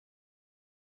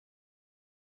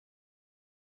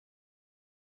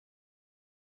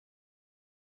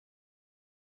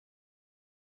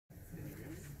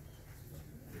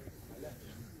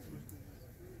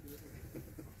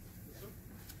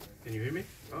Can you hear me?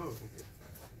 Oh, okay.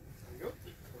 There you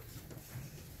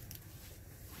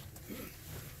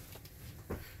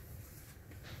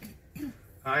go.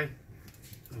 Hi,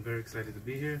 I'm very excited to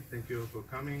be here. Thank you all for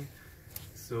coming.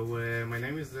 So my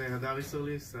name is Hadar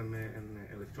Isserlis. I'm an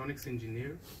electronics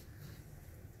engineer,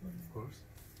 of course.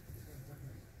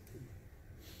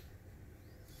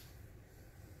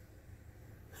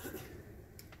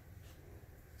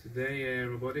 Today,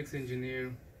 robotics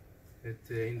engineer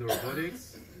at Indoor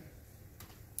Robotics.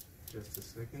 Just a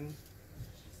second.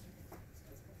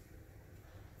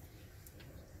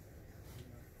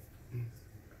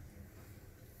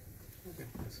 Okay,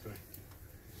 let's try.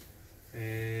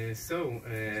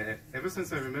 Ever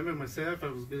since I remember myself, I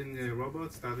was building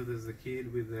robots. Started as a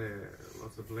kid with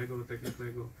lots of Lego, Technic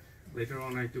Lego. Later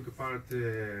on, I took apart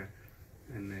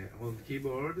an old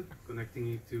keyboard, connecting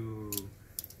it to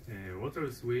a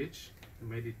rotary switch. I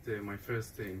made it my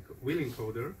first wheel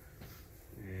encoder,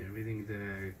 reading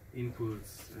the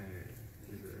inputs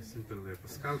with a simple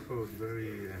Pascal code.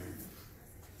 Very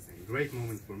great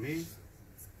moment for me.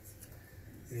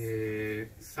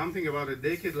 Something about a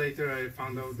decade later, I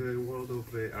found out the world of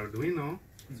Arduino,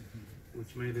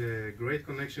 which made a great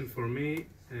connection for me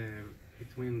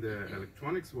between the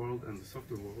electronics world and the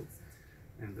software world.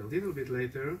 And a little bit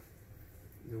later,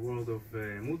 the world of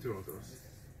multirotors.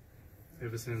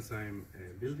 Ever since I'm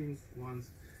building ones,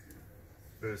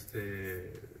 first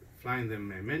flying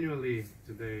them manually,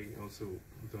 today also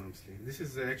autonomously. This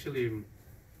is actually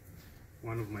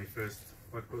one of my first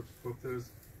quadcopters.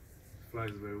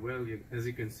 Flies very well, as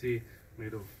you can see,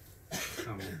 made of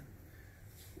some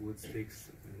wood sticks,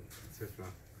 etc.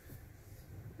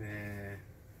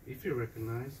 If you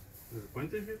recognize, there's a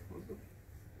pointer here also?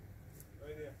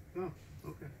 Right here. Oh,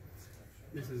 okay.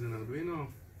 This is an Arduino.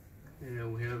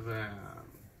 We have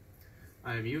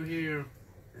IMU here,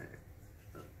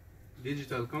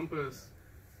 digital compass,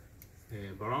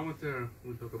 barometer.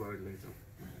 We'll talk about it later.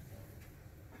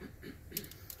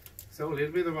 So a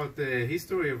little bit about the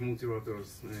history of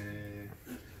multirotors.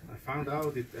 I found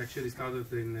out it actually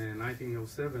started in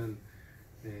 1907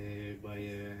 by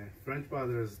French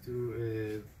brothers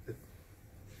that,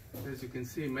 as you can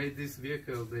see, made this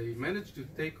vehicle. They managed to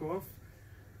take off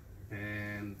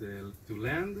and to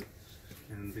land,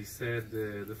 and they said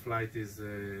the flight is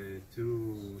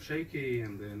too shaky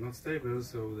and not stable,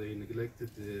 so they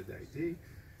neglected the idea.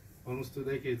 Almost 2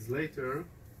 decades later,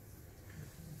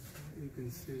 you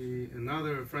can see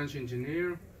another French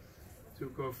engineer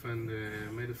took off and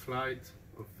made a flight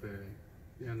of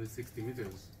 360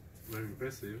 meters. Very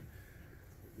impressive.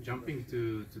 Jumping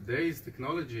to today's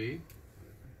technology,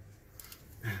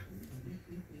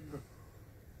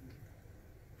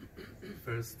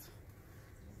 first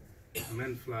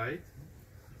manned flight,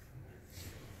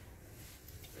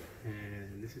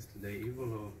 and this is today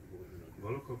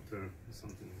Volocopter or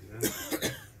something like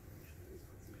that.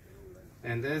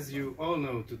 And as you all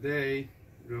know, today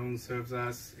drone serves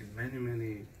us in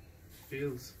many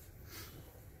fields: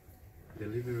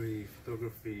 delivery,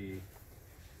 photography,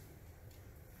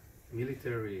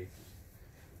 military,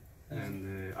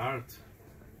 and art,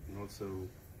 and also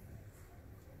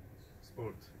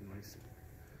sport and racing.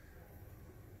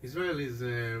 Israel is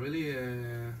really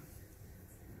a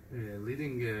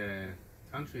leading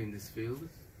country in this field.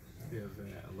 We have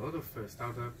a lot of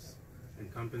startups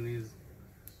and companies.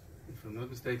 If I'm not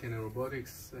mistaken,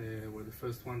 robotics were the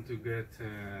first one to get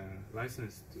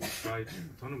licensed to fly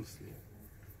autonomously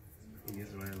in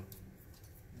Israel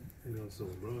and also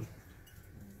abroad.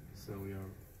 So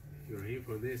you're here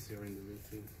for this, you're in the real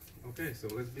thing. Okay, so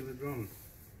let's build a drone.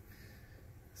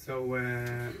 So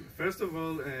first of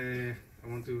all, I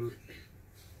want to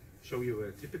show you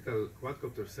a typical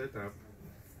quadcopter setup.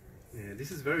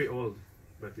 This is very old,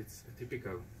 but it's a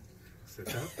typical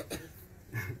setup.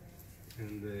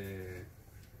 And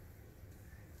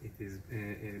it is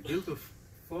built of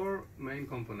 4 main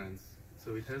components.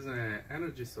 So it has an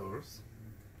energy source,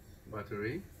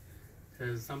 battery, it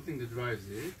has something that drives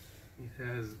it, it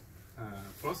has a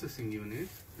processing unit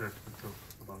that we'll talk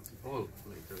about all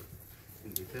later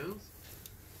in details,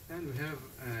 and we have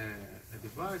a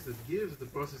device that gives the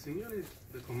processing unit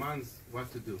the commands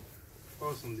what to do. Of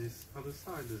course, on this other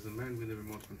side there's a man with a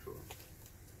remote control.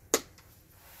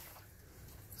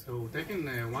 So taking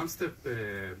one step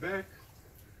back,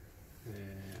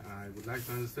 I would like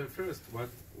to understand first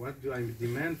what do I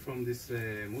demand from this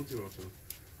multirotor,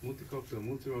 multicopter,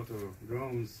 multirotor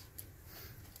drones.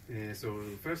 So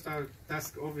first our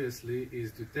task obviously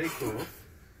is to take off,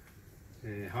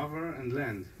 hover and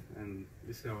land, and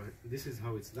this is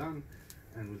how it's done,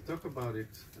 and we'll talk about it.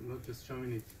 I'm not just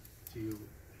showing it to you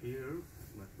here,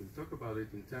 but we'll talk about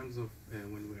it in terms of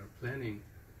when we are planning.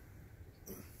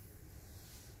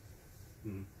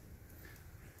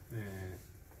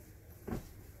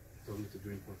 Told me to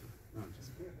drink water. No, I'm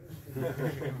just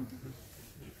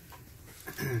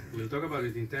we'll talk about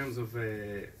it in terms of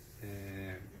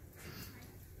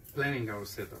planning our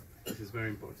setup. This is very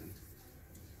important.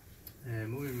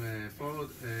 Moving forward,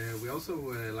 we also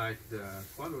like the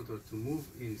quadrotor to move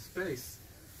in space,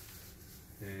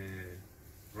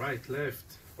 right,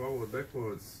 left, forward,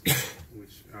 backwards,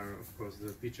 which are of course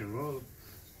the pitch and roll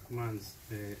commands,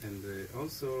 and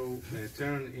also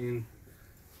turn in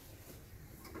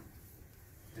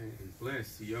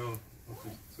place, yaw.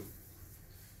 Okay, so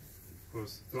of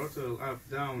course throttle up,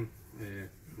 down,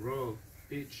 roll,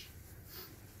 pitch,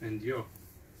 and yaw.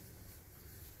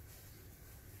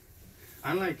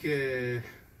 Unlike,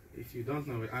 if you don't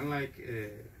know it, unlike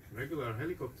regular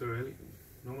helicopter,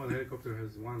 normal helicopter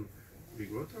has one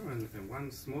big rotor and one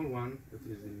small one that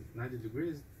is in 90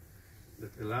 degrees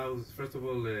that allows, first of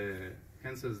all,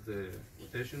 cancels the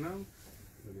rotational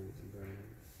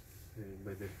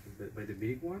by the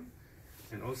big one,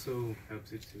 and also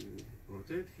helps it to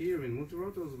rotate. Here in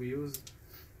multirotors we use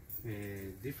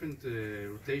different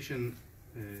rotation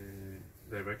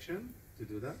direction to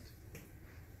do that.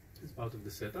 It's part of the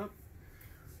setup.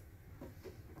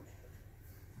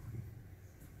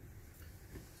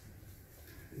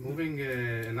 Moving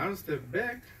another step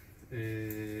back,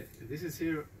 this is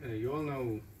here, you all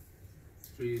know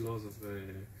 3 laws of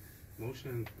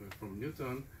motion from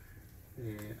Newton.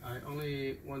 I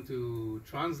only want to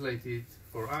translate it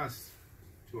for us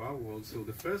to our world. So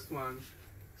the first one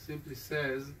simply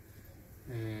says,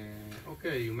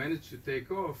 okay, you managed to take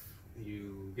off,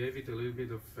 you gave it a little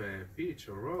bit of pitch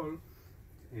or roll,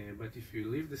 but if you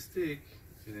leave the stick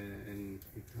and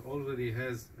it already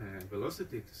has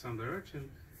velocity to some direction,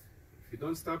 if you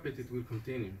don't stop it, it will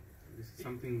continue. This is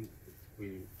something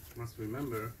we must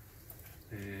remember.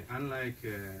 Unlike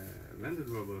a landed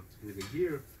robot with a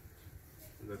gear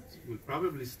that will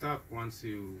probably stop once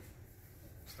you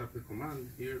stop the command,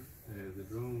 here the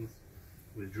drone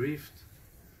will drift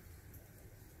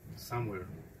somewhere.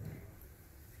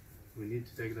 We need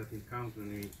to take that in account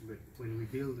when we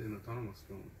build an autonomous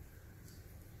drone.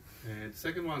 The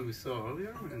second one we saw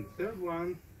earlier, and the third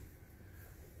one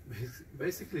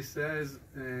basically says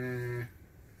when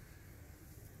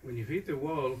you hit a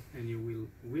wall, and you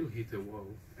will hit a wall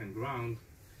and ground,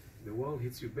 the wall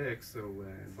hits you back, so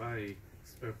buy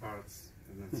spare parts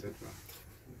and etc.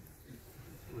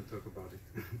 We'll talk about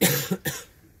it.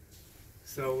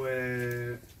 So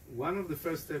one of the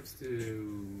first steps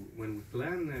when we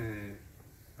plan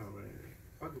our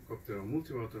quadrocopter or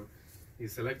multirotor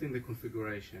is selecting the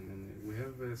configuration, and we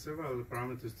have several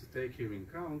parameters to take here in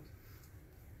count.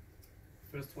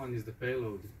 First one is the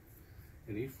payload,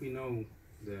 and if we know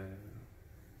the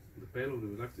payload we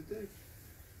would like to take,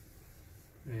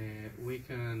 we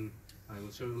can, I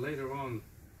will show you later on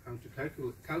how to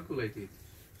calculate it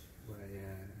by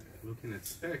looking at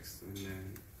specs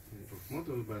and of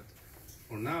model, but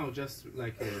for now, just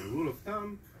like a rule of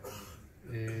thumb,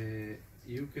 we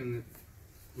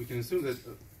can assume that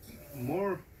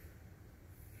more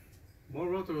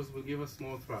rotors will give us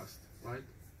more thrust, right?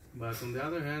 But on the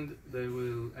other hand, they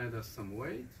will add us some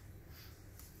weight,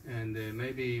 and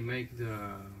maybe make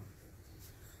the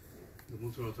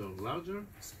multirotor larger.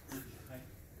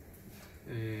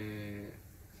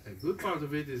 A good part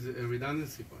of it is a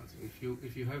redundancy part. If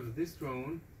you have this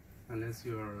drone, unless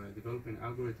you are developing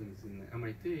algorithms in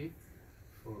MIT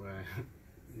for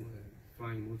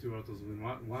flying multirotors with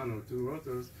one or two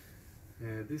rotors,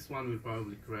 this one will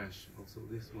probably crash. Also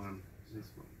this one.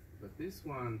 But this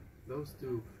one, those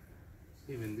two,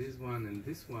 even this one and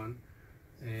this one,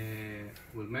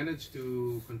 will manage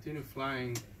to continue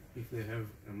flying if they have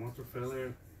a motor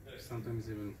failure, sometimes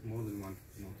even more than one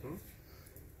motor.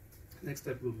 Next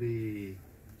step will be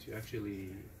to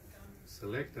actually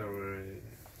select our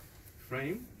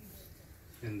frame,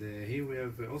 and here we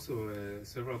have also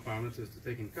several parameters to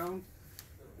take in account.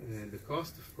 The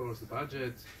cost, of course, the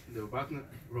budget, the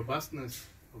robustness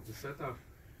of the setup.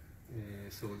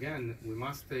 So again, we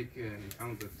must take in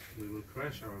account that we will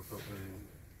crash our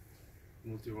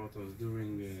multirotors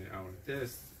during our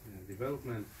tests,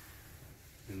 development,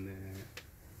 and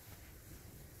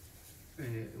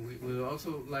we will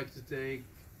also like to take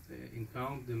in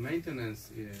account the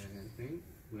maintenance thing.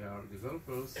 We are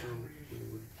developers, so we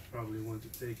would probably want to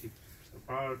take it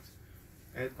apart,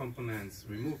 add components,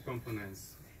 remove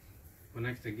components,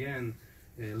 connect again,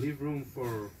 leave room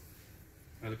for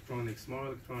electronics, more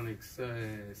electronics,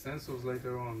 sensors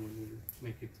later on when we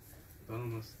make it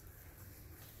autonomous.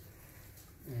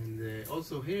 And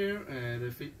also here,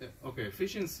 okay,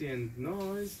 efficiency and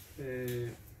noise.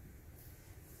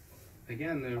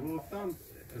 Again, rule of thumb: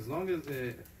 as long as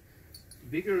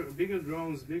bigger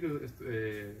drones, bigger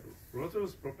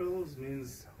rotors, propellers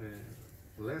means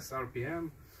less RPM,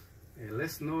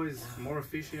 less noise, more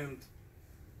efficient.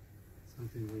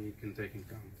 Something we can take in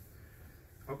count.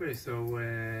 Okay, so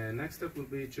next step will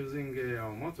be choosing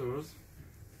our motors.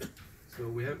 So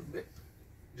we have,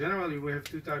 generally we have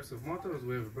two types of motors.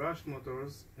 We have brushed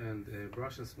motors and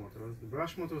brushless motors. The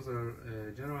brush motors are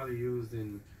generally used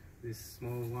in these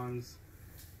small ones,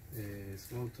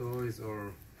 small toys,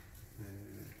 or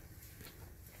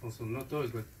also not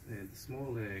toys, but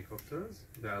small copters.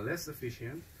 They are less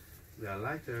efficient. They are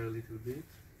lighter a little bit.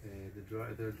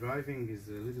 The driving is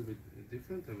a little bit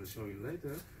different. I will show you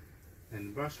later.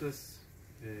 And brushless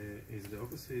is the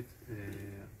opposite.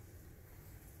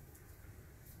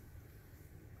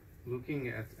 Looking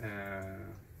at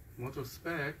motor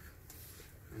spec,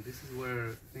 and this is where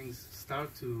things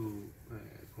start to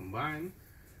combine.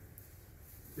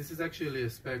 This is actually a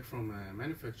spec from a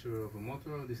manufacturer of a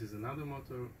motor. This is another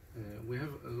motor. We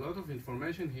have a lot of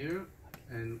information here,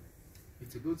 and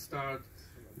it's a good start.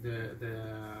 The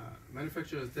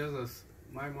manufacturer tells us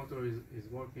my motor is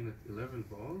working at 11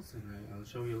 volts, and I'll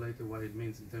show you later what it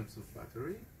means in terms of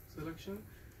battery selection.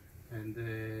 And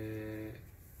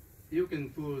you can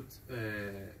put,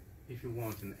 if you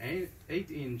want, an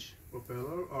 8-inch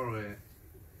propeller or a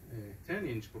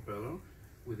 10-inch propeller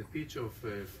with a pitch of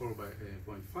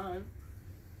 4.5.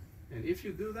 And if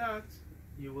you do that,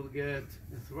 you will get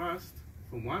a thrust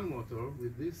from one motor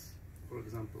with this, for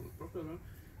example, propeller.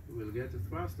 You will get a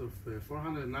thrust of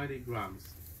 490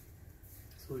 grams.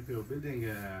 So if you're building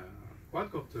a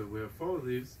quadcopter, we have 4 of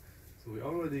these, so we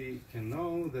already can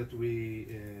know that we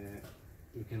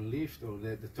can lift, or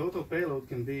the total payload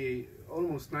can be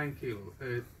almost 2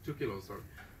 kilos. Sorry.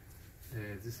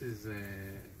 This is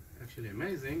actually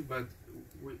amazing, but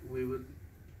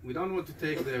we don't want to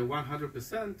take the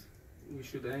 100%. We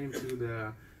should aim to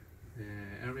the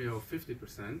area of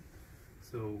 50%.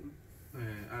 So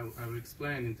I will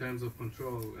explain in terms of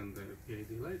control and the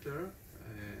PID later.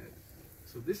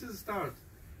 So this is a start.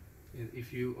 And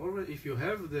if you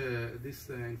have this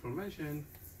information,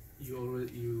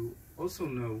 you also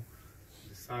know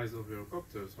the size of your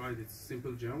copters, right? It's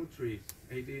simple geometry: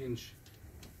 8-inch,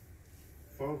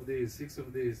 4 of these, 6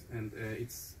 of these, and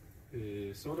it's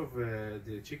sort of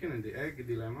the chicken and the egg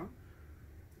dilemma.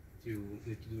 You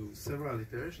need to do several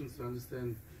iterations to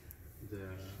understand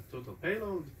the total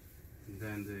payload, and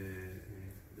then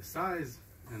the size,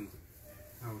 and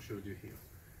how I showed you here.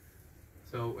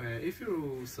 So if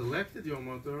you selected your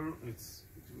motor, it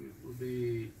will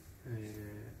be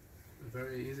a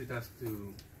very easy task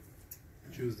to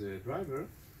choose the driver.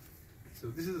 So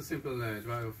this is a simple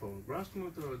driver for brushed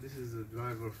motor. This is a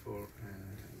driver for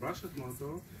brushless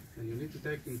motor, and you need to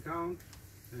take in count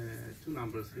 2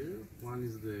 numbers here. One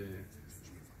is the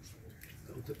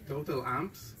total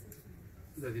amps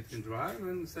that it can drive,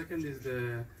 and second is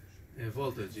the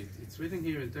voltage. It's written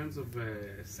here in terms of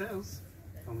cells,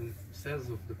 how many cells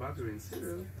of the battery in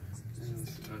serial, and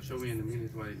I'll show you in a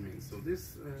minute what it means. So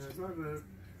this driver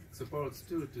supports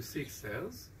 2 to 6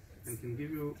 cells and can give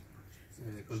you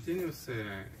a continuous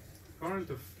current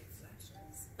of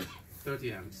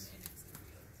 30 amps.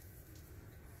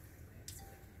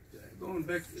 Going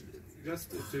back,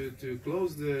 just to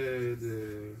close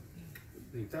the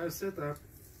entire setup,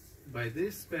 by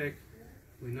this spec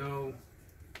we know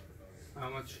how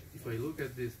much. If I look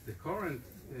at this, the current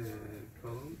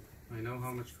column, I know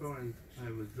how much current I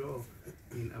will draw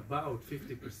in about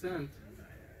 50%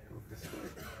 of the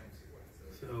spec.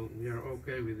 So we are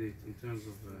okay with it in terms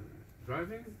of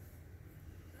driving.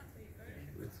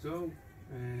 Let's go.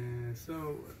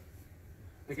 So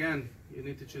again, you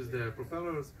need to choose the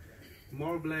propellers.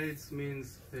 More blades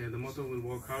means the motor will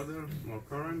work harder, more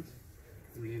current.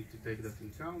 We need to take that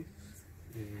in count.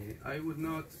 I would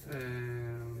not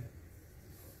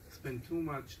spend too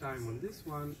much time on this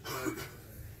one, but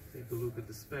take a look at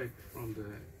the spec from the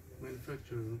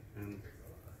manufacturer and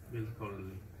build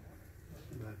accordingly.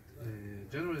 But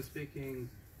generally speaking,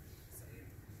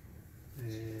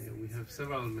 we have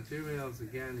several materials.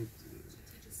 Again,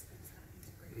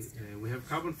 we have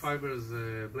carbon fibers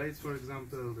blades, for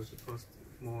example, that should cost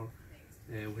more.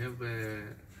 We have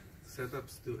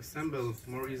setups to assemble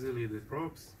more easily the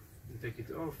props and take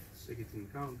it off, take it in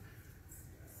count.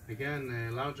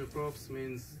 Again, larger props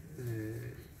means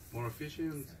more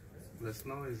efficient, less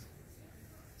noise.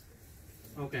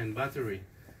 Okay, and battery.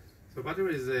 So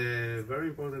battery is a very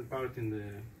important part in the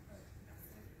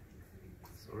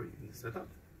setup.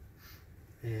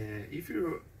 If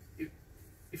you're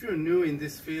if you're new in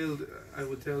this field, I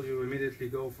would tell you immediately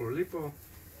go for LiPo.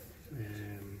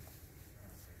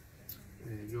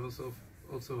 You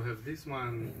also have this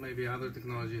one, maybe other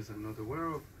technologies I'm not aware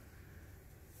of.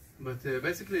 But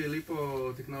basically,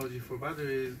 LiPo technology for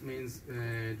batteries means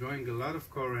drawing a lot of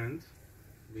current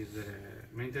with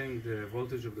maintaining the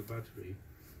voltage of the battery,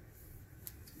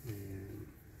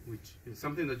 which is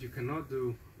something that you cannot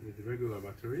do with the regular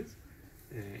batteries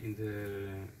in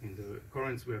the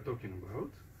currents we are talking about.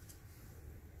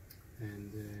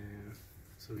 And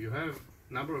so you have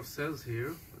a number of cells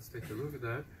here. Let's take a look at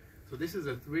that. So this is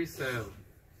a 3-cell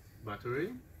battery.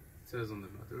 It says on the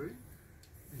battery.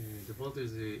 The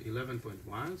voltage is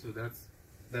 11.1, so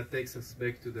that takes us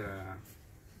back to the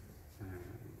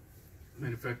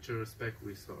manufacturer spec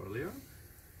we saw earlier.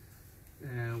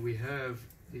 We have,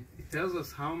 it tells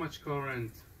us how much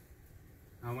current,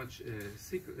 how much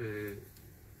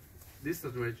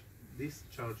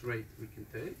discharge rate we can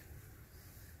take.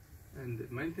 And the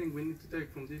main thing we need to take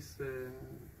from this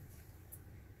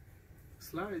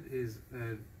slide is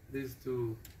these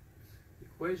two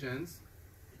equations.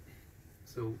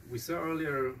 So we saw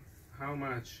earlier how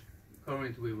much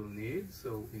current we will need.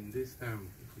 So in this term,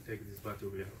 if we take this battery,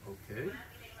 we are okay.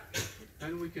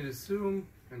 And we can assume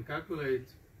and calculate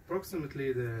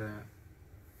approximately the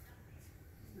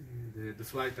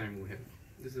flight time we have.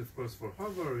 This is of course for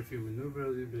hover. If you maneuver a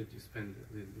little bit, you spend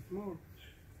a little bit more.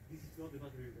 This is not the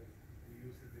battery that we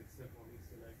use in the example.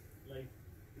 It's like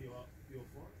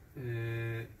PO4?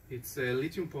 It's a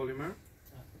lithium polymer.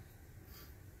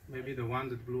 Maybe the one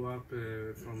that blew up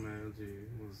from LG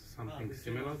was something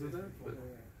similar to that, but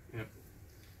yeah.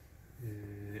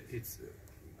 It's.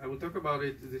 I will talk about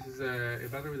it. This is a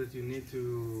battery that you need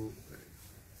to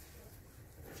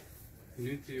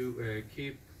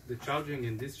keep the charging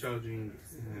and discharging.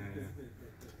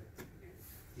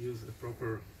 Use a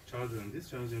proper charger and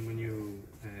discharge, and when you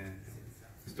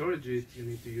storage it, you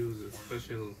need to use a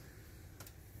special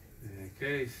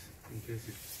case in case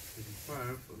it's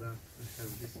fire. For that, I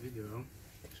have this video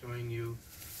showing you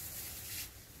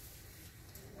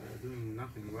doing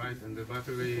nothing, right? And the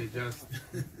battery just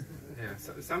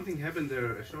something happened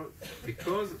there.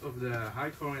 Because of the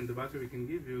high current the battery can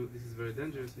give you, this is very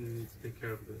dangerous, and you need to take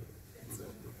care of that.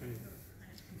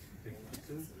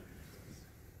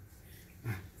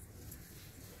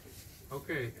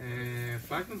 Okay. Okay,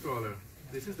 flight controller.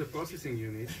 This is the processing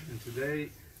unit, and today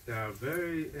there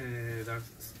are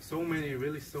so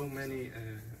many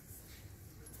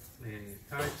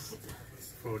types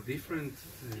for different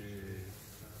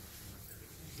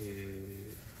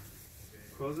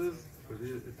causes, for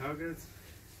the targets.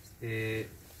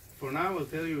 For now, I'll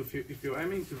tell you, if you're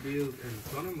aiming to build an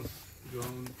autonomous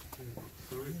drone,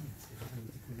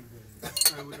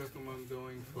 I would recommend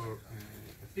going for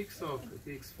a PixOp, a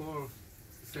PX4,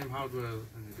 the same hardware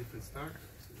and a different stack.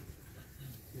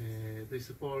 They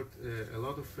support a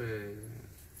lot of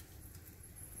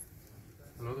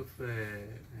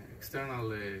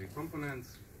external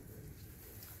components,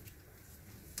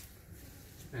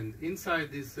 and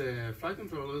inside these flight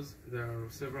controllers there are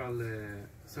several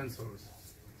sensors.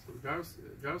 So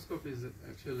gyroscope is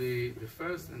actually the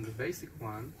first and the basic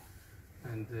one,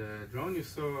 and the drone you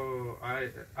saw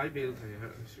I built,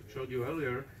 I showed you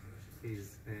earlier,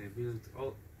 is built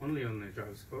only on a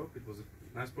gyroscope. It was a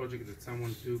nice project that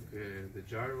someone took the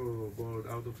gyro board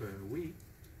out of a Wii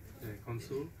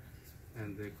console,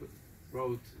 and they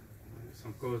wrote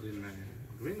some code in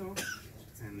Arduino,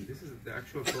 and this is the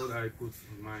actual code I put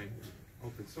in my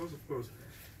open source, of course.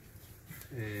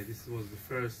 This was the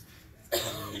first,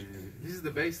 this is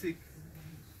the basic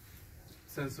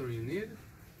sensor you need.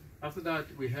 After that,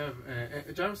 we have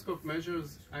a gyroscope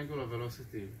measures angular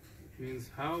velocity. It means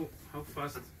how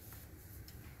fast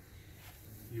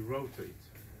you rotate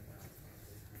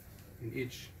in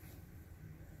each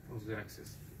of the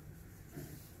axes.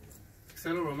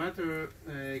 Accelerometer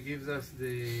gives us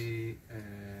the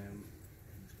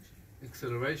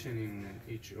acceleration in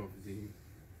each of the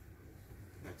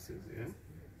axes. Yeah?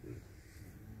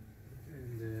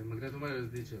 And the magnetometer is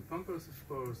digital compass, of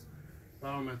course.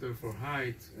 Barometer for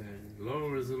height, low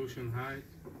resolution height.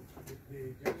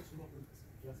 The gyroscope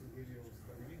just give you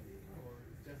stability, or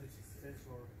just a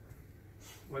sensor?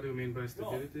 What do you mean by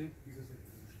stability? No, because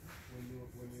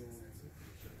when you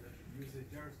use the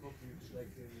gyroscope, it's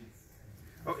like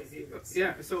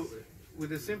yeah. So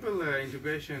with a simple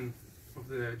integration of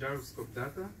the gyroscope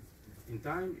data in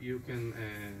time, you can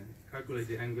calculate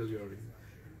the angle you're in.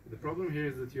 The problem here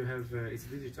is that you have it's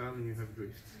digital and you have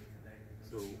drift.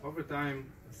 So over time,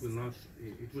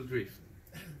 it will drift.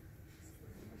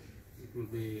 will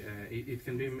be it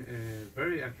can be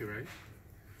very accurate,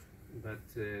 but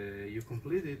you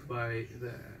complete it by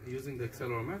using the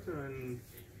accelerometer and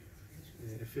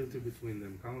a filter between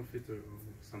them, camel filter or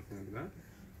something like that.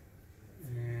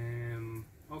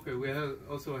 Okay, we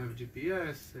also have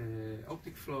GPS,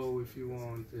 optic flow if you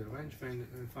want, range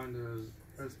finders,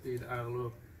 airspeed,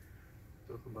 airlock.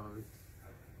 Talk about it.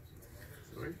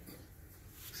 Sorry.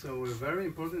 So a very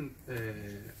important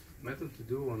method to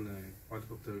do on a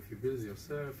quadcopter if you build it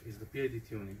yourself is the PID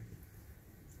tuning.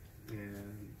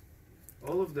 And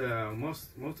all of the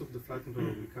most of the flight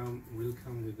controller will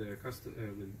come with the custom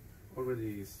with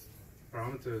already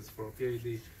parameters for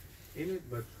PID in it,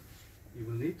 but you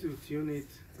will need to tune it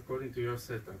according to your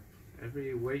setup.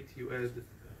 Every weight you add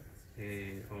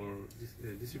or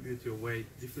distribute your weight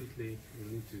differently, you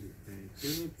need to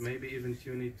tune it, maybe even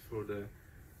tune it for the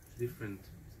different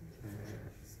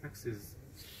axes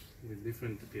with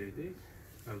different PID.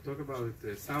 I'll talk about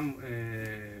it. Some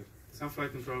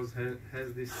flight controllers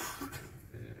has this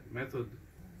method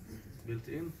built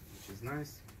in, which is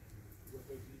nice.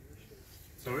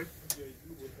 Sorry?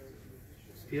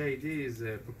 PID is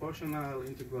proportional,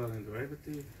 integral, and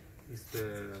derivative.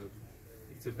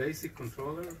 It's a basic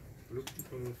controller, loop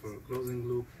controller for closing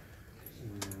loop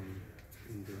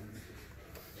in the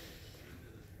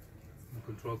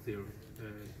control theory.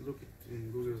 Look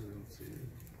in Google, you'll see.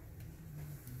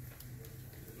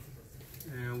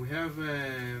 We have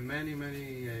many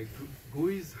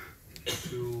GUIs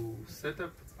to set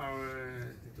up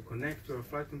to connect to our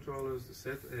flight controllers, to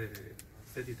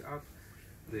set it up.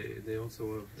 They also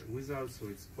have wizards, so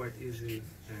it's quite easy.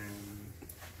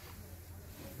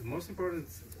 The most important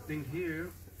thing here,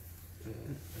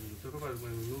 and we'll talk about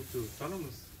when we move to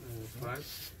autonomous flight,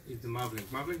 is the Mavlink.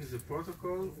 Mavlink is a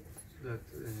protocol that,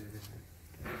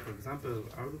 for example,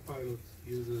 Autopilot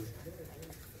uses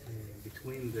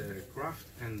between the craft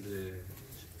and the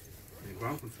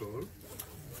ground control.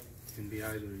 It can be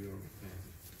either your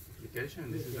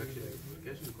application, this is actually an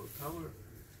application called Tower,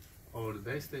 or the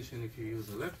base station if you use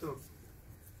a laptop.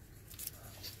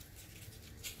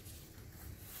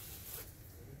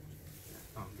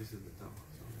 Oh, this is the tower.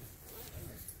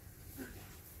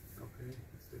 Okay,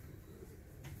 let's take it.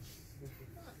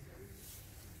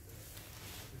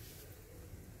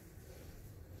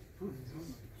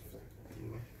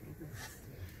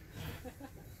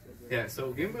 Yeah,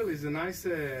 so gimbal is a nice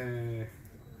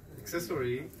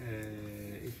accessory.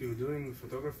 If you're doing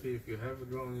photography, if you have a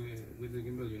drone with the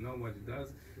gimbal, you know what it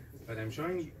does. But I'm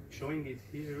showing it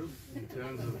here in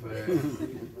terms of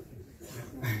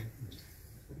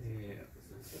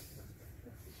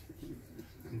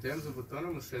in terms of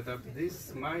autonomous setup.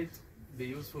 This might be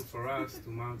useful for us to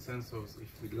mount sensors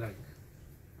if we'd like,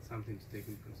 something to take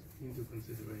into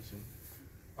consideration.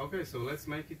 Okay, so let's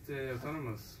make it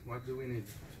autonomous. What do we need?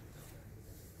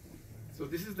 So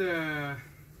this is the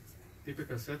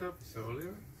typical setup we saw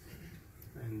earlier,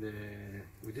 and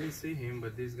we didn't see him,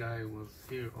 but this guy was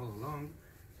here all along,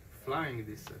 flying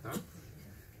this setup.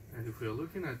 And if we are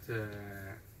looking at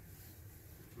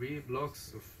 3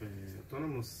 blocks of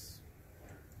autonomous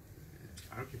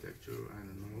architecture, I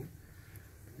don't know,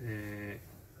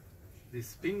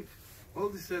 this pink, all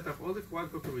the setup, all the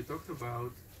quadcopter we talked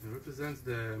about represents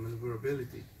the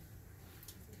maneuverability,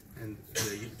 and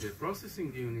the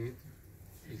processing unit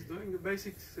is doing the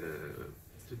basics.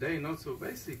 Today, not so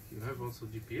basic. You have also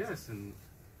GPS, and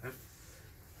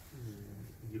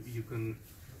you can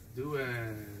do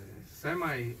a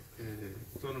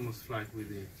semi-autonomous flight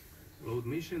with it, load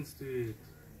missions to it.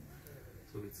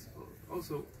 So it's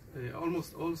also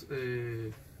almost all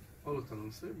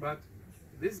autonomous. But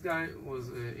this guy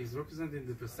is representing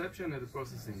the perception and the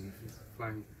processing if he's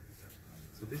flying.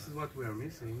 So this is what we are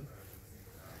missing.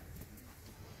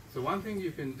 So one thing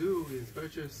you can do is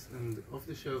purchase an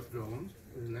off-the-shelf drone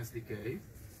with an SDK.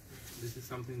 This is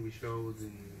something we showed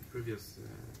in previous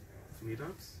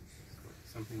meetups.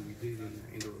 Something we did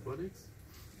in the robotics.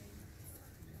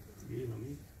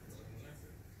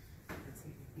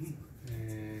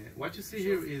 What you see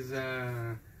here is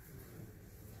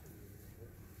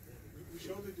we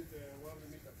showed it at one of the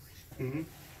meetups.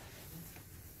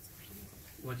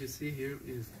 What you see here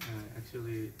is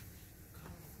actually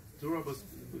 2 robots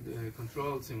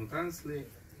controlled simultaneously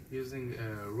using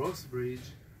a ROS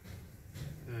bridge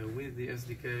with the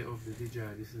SDK of the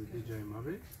DJI. This is DJI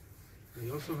Mavic.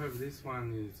 We also have this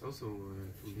one. It's also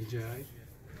from DJI.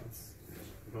 It's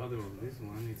a brother of this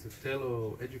one. It's a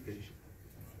Telo Education.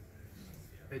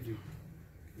 EDU.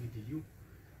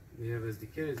 They have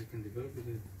SDKs. You can develop with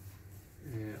it.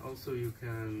 Also, you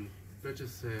can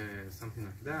purchase something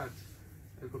like that.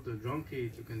 helicopter drone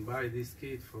kit, you can buy this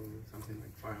kit for something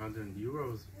like 500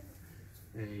 euros.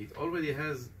 It already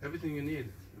has everything you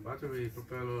need: the battery,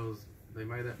 propellers. They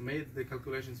might have made the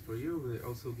calculations for you. They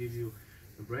also give you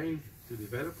a brain to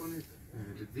develop on it.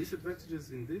 The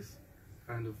disadvantages in this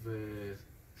kind of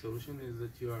solution is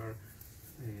that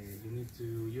you need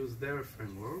to use their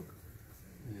framework,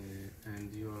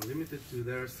 and you are limited to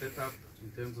their setup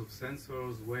in terms of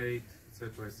sensors, weight,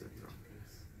 etc., etc.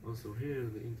 Also here,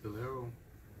 the Intel Aero.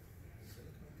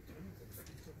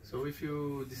 So if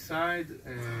you decide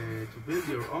to build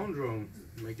your own drone,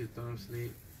 make it autonomously,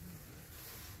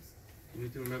 you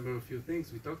need to remember a few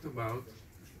things we talked about.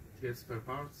 Get spare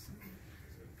parts,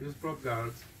 use prop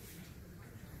guards,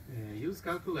 use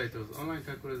calculators, online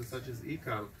calculators such as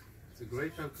eCalc. It's a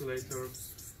great calculator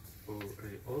for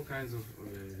all kinds of,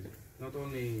 not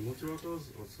only multirotors,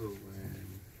 also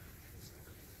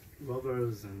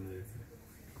rovers and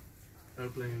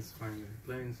airplanes, flying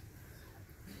planes.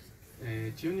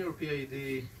 Tune your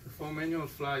PID before manual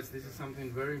flights. This is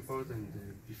something very important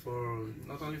before,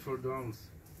 not only for drones.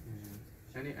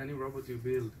 Any robot you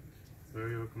build,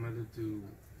 very recommended to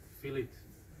feel it,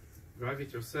 drive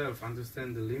it yourself,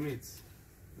 understand the limits,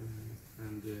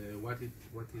 and what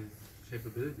its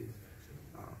capabilities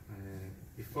are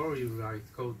before you write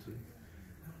code to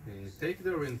it. Take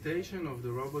the orientation of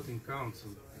the robot in account. So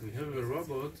we have a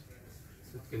robot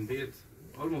that can be at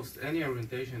almost any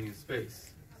orientation in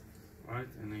space, right?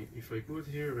 And if I put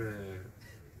here,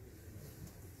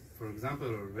 for example,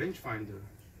 a rangefinder,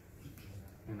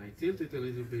 and I tilt it a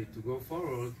little bit to go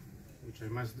forward, which I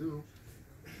must do,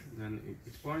 then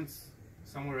it points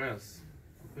somewhere else.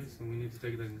 Okay, so we need to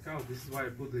take that into account. This is why I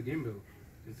put the gimbal,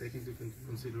 and take into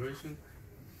consideration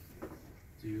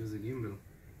to use the gimbal.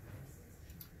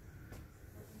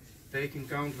 Take in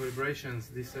account vibrations.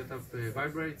 This setup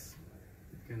vibrates.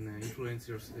 It can influence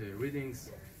your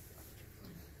readings.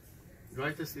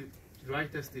 Dry test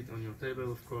it on your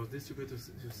table, of course. Distribute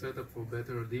your setup for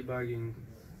better debugging,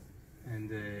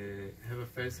 and have a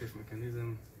fail-safe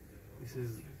mechanism. This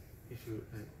is if you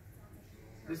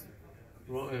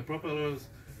propellers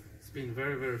spin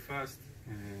very, very fast.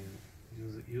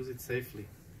 Use it safely.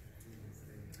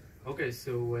 Okay,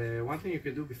 so one thing you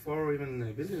can do before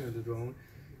even building the drone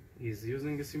is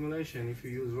using a simulation. If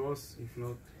you use ROS, if not,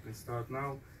 you can start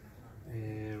now.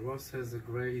 ROS is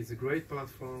a great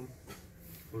platform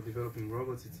for developing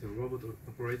robots. It's a robot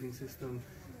operating system.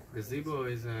 Gazebo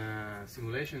is a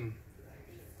simulation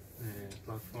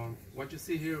platform. What you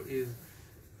see here is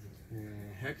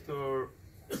Hector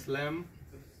SLAM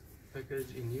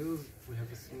package in use. We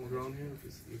have a small drone here.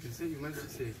 You can see, you might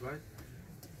see it, right?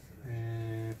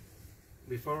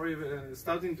 Before even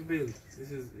starting to build,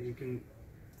 you can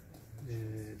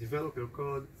develop your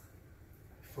code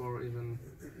before even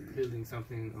building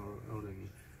something or ordering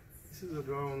it. This is a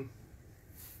drone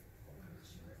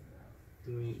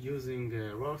using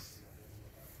ROS.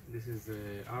 This is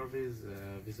RV's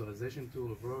visualization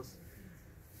tool of ROS.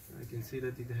 I can see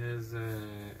that it has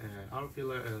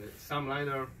some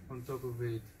LiDAR on top of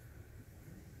it.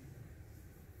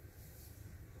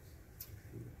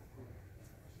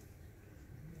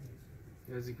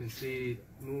 As you can see, it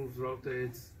moves,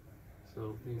 rotates,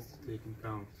 so things to take into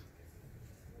account.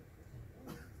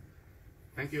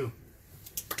 Thank you.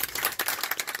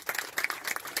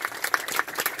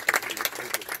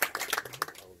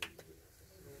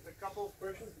 A couple of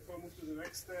questions before we move to the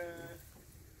next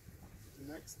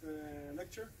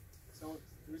lecture. So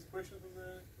there is a question from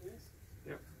the audience?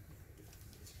 Yeah.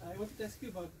 I wanted to ask you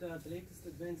about the latest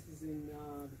advances in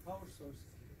the power source.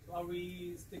 So are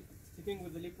we sticking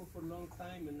with the LiPo for a long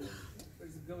time, and where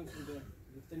is it going from there?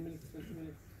 10 minutes, 20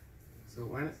 minutes? So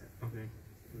okay,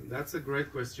 that's a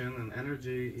great question, and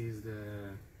energy is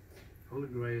the holy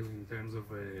grail in terms of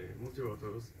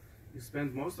multirotors. You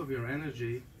spend most of your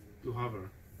energy to hover,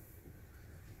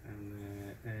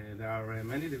 and there are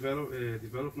many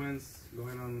developments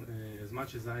going on. As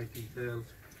much as I can tell,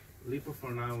 LiPo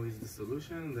for now is the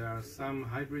solution. There are some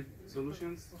hybrid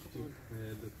solutions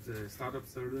that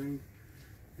startups are doing.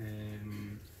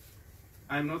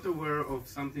 I'm not aware of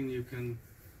something you can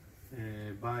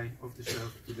buy off the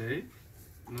shelf today.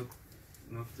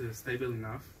 Not stable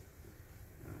enough.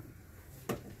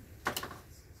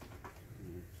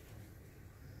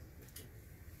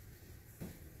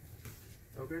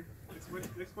 Okay.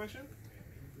 Next question.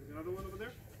 There's another one over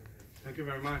there. Thank you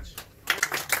very much.